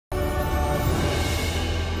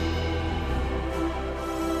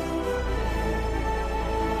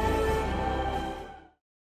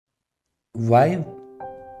Why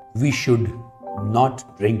we should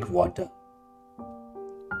not drink water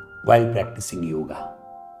while practicing yoga?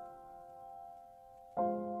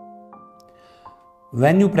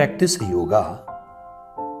 When you practice yoga,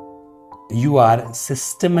 you are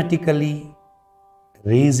systematically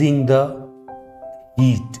raising the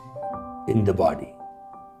heat in the body.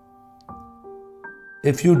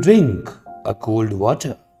 If you drink a cold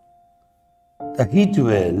water, the heat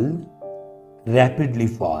will rapidly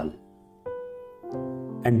fall,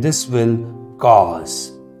 and this will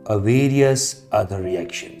cause various other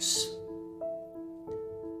reactions.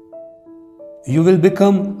 You will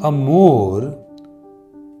become more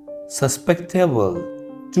susceptible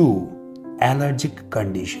to allergic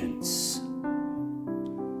conditions,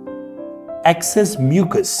 excess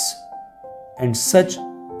mucus, and such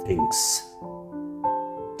things.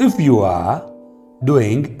 If you are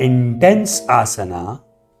doing intense asana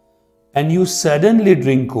and you suddenly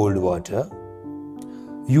drink cold water,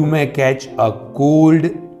 you may catch a cold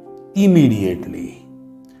immediately.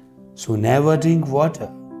 So never drink water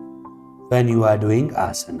when you are doing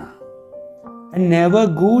asana, and never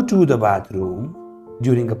go to the bathroom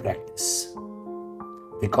during a practice,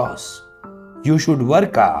 because you should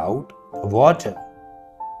work out water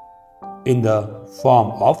in the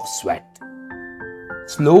form of sweat.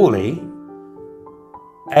 Slowly,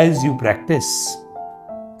 as you practice,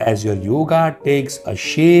 as your yoga takes a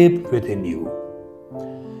shape within you,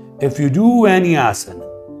 if you do any asana,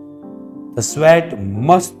 the sweat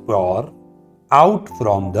must pour out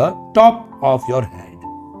from the top of your head,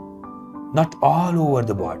 not all over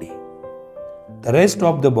the body. The rest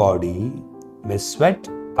of the body may sweat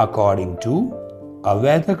according to a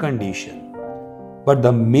weather condition, but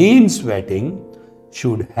the main sweating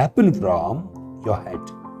should happen from your head.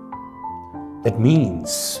 That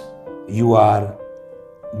means you are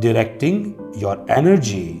directing your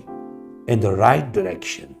energy in the right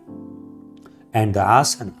direction, and the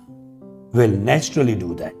asana will naturally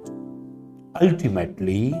do that.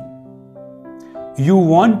 Ultimately, you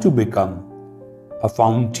want to become a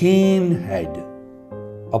fountain head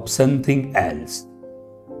of something else.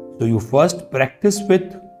 So you first practice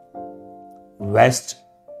with west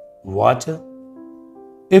water.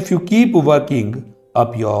 If you keep working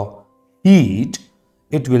up your heat,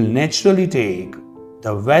 it will naturally take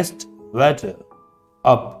the west water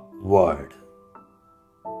upward.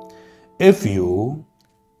 If you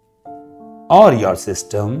or your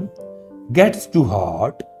system gets too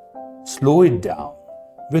hot, slow it down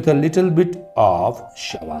with a little bit of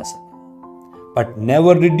shavasana, but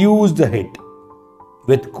never reduce the heat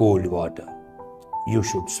with cold water. You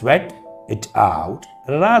should sweat it out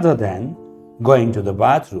rather than going to the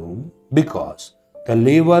bathroom, because the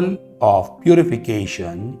level of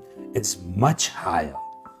purification is much higher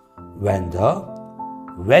when the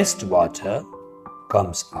waste water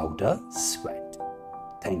comes out of sweat.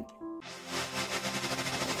 Thank you.